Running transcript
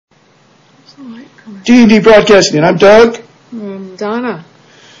D&D Broadcasting. I'm Doug. Donna.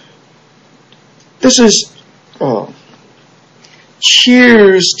 This is,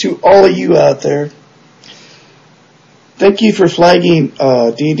 cheers to all of you out there. Thank you for flagging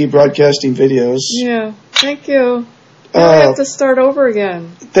D&D Broadcasting videos. Yeah, thank you. Now we have to start over again.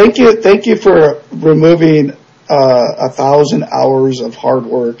 Thank you for removing 1,000 hours of hard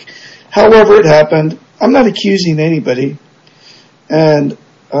work. However it happened, I'm not accusing anybody. And,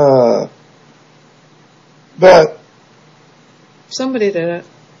 but somebody did it.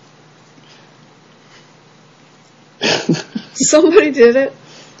 Somebody did it.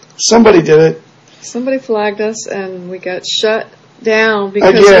 Somebody did it. Somebody flagged us, and we got shut down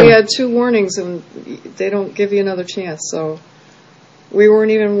because we had 2 warnings, and they don't give you another chance. So we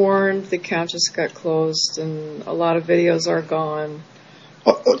weren't even warned. The account just got closed, and a lot of videos are gone.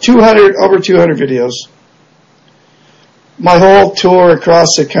 Over 200 videos. My whole tour across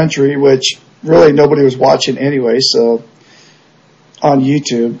the country, which really nobody was watching anyway, so on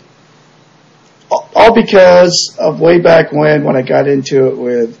YouTube. All because of way back when I got into it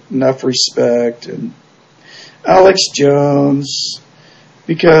with Enough Respect and Alex Jones,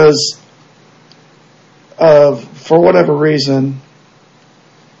 because of, for whatever reason,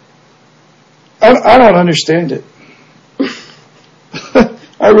 I don't understand it.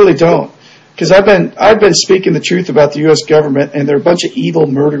 I really don't. Because I've been speaking the truth about the U.S. government, and they're a bunch of evil,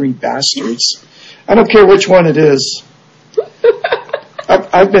 murdering bastards. I don't care which one it is.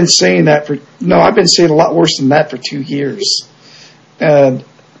 I've been saying that I've been saying a lot worse than that for 2 years. And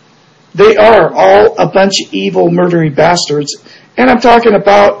they are all a bunch of evil, murdering bastards. And I'm talking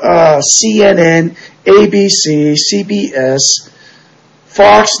about CNN, ABC, CBS,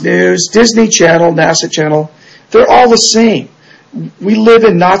 Fox News, Disney Channel, NASA Channel. They're all the same. We live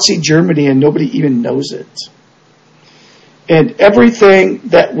in Nazi Germany and nobody even knows it. And everything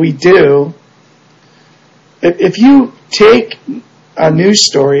that we do, if you take a news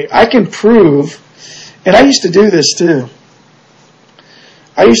story, I can prove, and I used to do this too.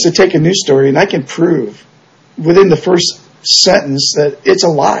 I used to take a news story and I can prove within the first sentence that it's a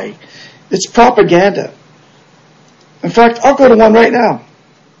lie. It's propaganda. In fact, I'll go to one right now.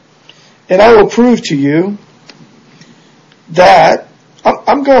 And I will prove to you that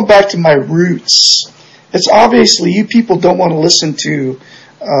I'm going back to my roots. It's obviously you people don't want to listen to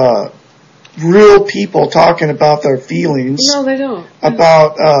real people talking about their feelings. No, they don't.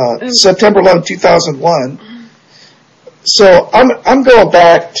 About September 11, 2001. So I'm going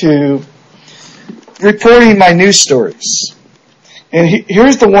back to reporting my news stories. And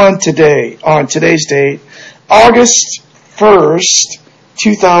here's the one today, on today's date, August 1st,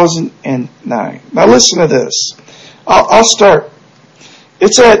 2009. Now listen to this. I'll start.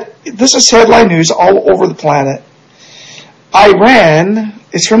 This is headline news all over the planet. Iran,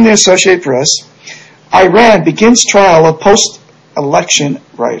 it's from the Associated Press. Iran begins trial of post-election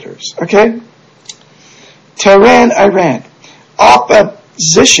rioters. Okay? Tehran, Iran.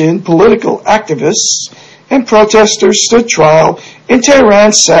 Opposition political activists and protesters stood trial in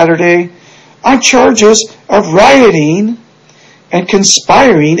Tehran Saturday on charges of rioting and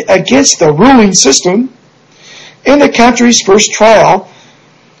conspiring against the ruling system in the country's first trial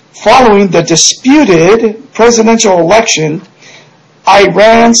following the disputed presidential election,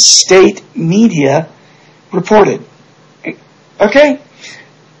 Iran's state media reported. Okay?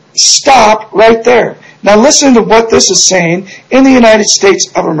 Stop right there. Now listen to what this is saying in the United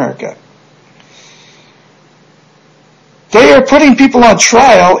States of America. They are putting people on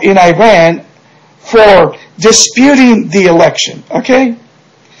trial in Iran for disputing the election. Okay?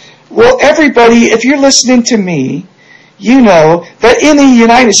 Well, everybody, if you're listening to me, you know that in the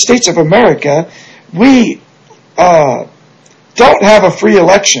United States of America, we don't have a free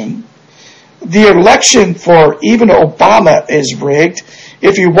election. The election for even Obama is rigged.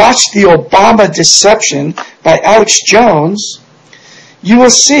 If you watch the Obama Deception by Alex Jones, you will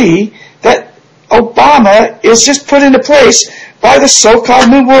see that Obama is just put into place by the so-called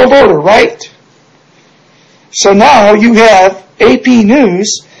New World Order, right? So now you have AP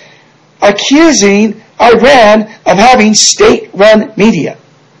News accusing Iran of having state-run media.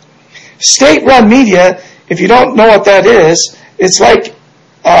 State-run media, if you don't know what that is, it's like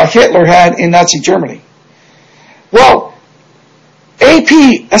Hitler had in Nazi Germany. Well,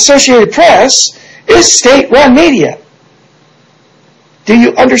 AP Associated Press is state-run media. Do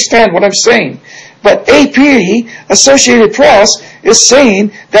you understand what I'm saying? But AP Associated Press is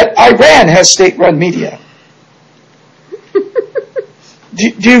saying that Iran has state-run media.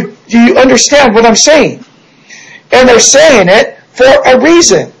 Do you understand what I'm saying? And they're saying it for a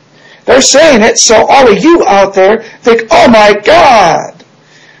reason. They're saying it so all of you out there think, oh my God,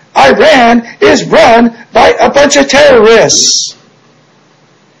 Iran Iran is run by a bunch of terrorists.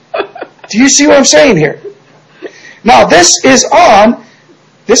 Do you see what I'm saying here? Now, this is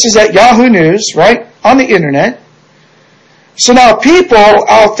at Yahoo News, right, on the internet. So now people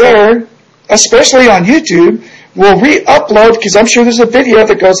out there, especially on YouTube, will re-upload, because I'm sure there's a video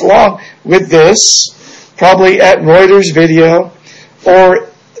that goes along with this, probably at Reuters video, or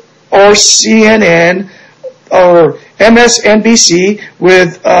CNN, or MSNBC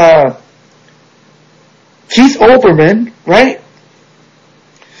with Keith Olbermann, right?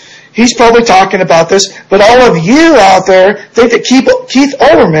 He's probably talking about this, but all of you out there think that Keith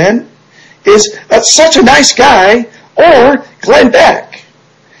Olbermann is such a nice guy, or Glenn Beck.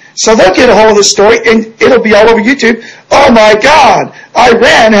 So they'll get a hold of this story, and it'll be all over YouTube. Oh my God,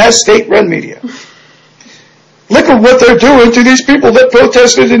 Iran has state-run media. Look at what they're doing to these people that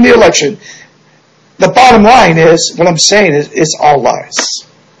protested in the election. The bottom line is, what I'm saying is, it's all lies.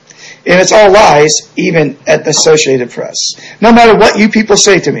 And it's all lies, even at the Associated Press. No matter what you people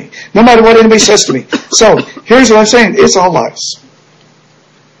say to me. No matter what anybody says to me. So, here's what I'm saying. It's all lies.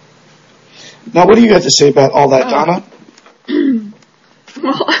 Now, what do you have to say about all that, Donna?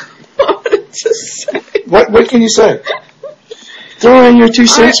 Well, I wanted to say... What can you say? Throw in your 2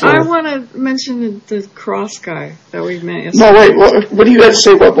 cents. I want to mention the cross guy that we met yesterday. No, wait. What do you have to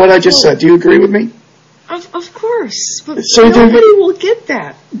say about what I just said? Do you agree with me? Of course, but so nobody will get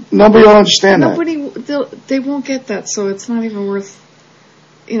that. Nobody will understand that. They won't get that, so it's not even worth,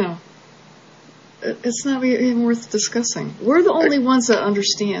 it's not even worth discussing. We're the only ones that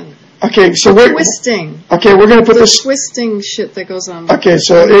understand. Okay, so we're twisting. Okay, we're going to put this twisting shit that goes on. Okay,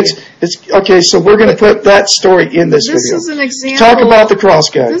 so it's okay. So we're going to put that story in this video. This is an example. Talk about the cross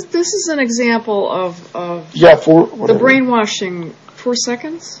guy. This is an example of the brainwashing. 4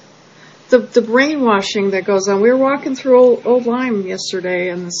 seconds. The brainwashing that goes on. We were walking through Old Lyme yesterday,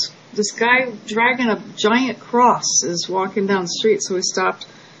 and this guy dragging a giant cross is walking down the street. So we stopped,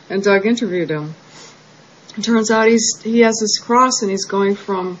 and Doug interviewed him. It turns out he has this cross, and he's going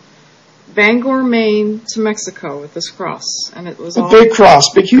from Bangor, Maine to Mexico with this cross, and it was a big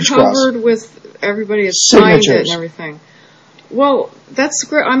cross, big huge cross, covered with everybody had signed it and everything. Well, that's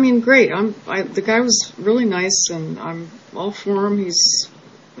great. I mean, great. The guy was really nice, and I'm all for him. He's,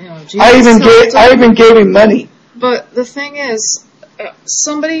 I even gave him money. But the thing is,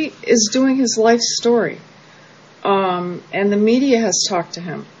 somebody is doing his life story, and the media has talked to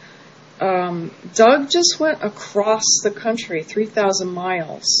him. Doug just went across the country, 3,000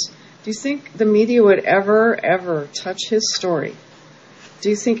 miles. Do you think the media would ever touch his story? Do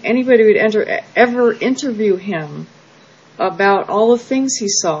you think anybody would ever interview him about all the things he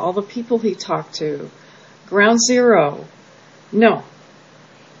saw, all the people he talked to? Ground Zero? No.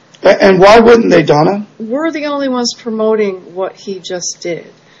 And why wouldn't they, Donna? We're the only ones promoting what he just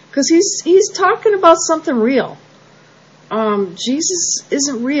did. Because he's talking about something real. Jesus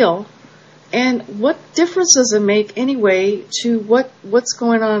isn't real. And what difference does it make anyway to what's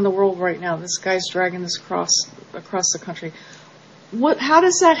going on in the world right now? This guy's dragging this cross across the country. How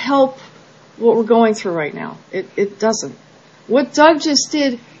does that help what we're going through right now? It doesn't. What Doug just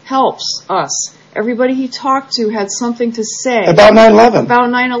did helps us. Everybody he talked to had something to say about 9/11. About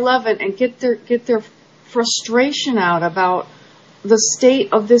 9/11, and get their frustration out about the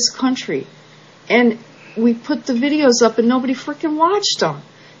state of this country. And we put the videos up, and nobody freaking watched them.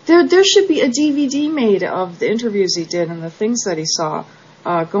 There should be a DVD made of the interviews he did and the things that he saw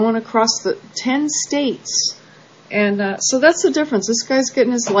going across the 10 states. And so that's the difference. This guy's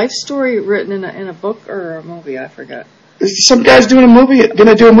getting his life story written in a book or a movie, I forget. Some guy's going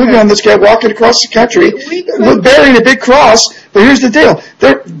to do a movie on this guy walking across the country, bearing a big cross. But here's the deal.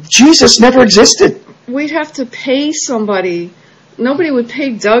 Jesus never existed. We'd have to pay somebody. Nobody would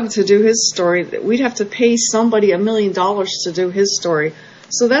pay Doug to do his story. We'd have to pay somebody $1 million to do his story.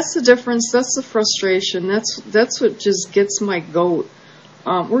 So that's the difference. That's the frustration. That's what just gets my goat.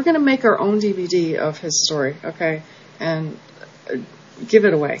 We're going to make our own DVD of his story, okay, and give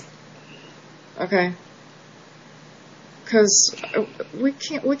it away, okay? Because we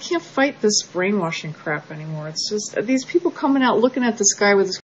can't fight this brainwashing crap anymore. It's just these people coming out looking at this guy with his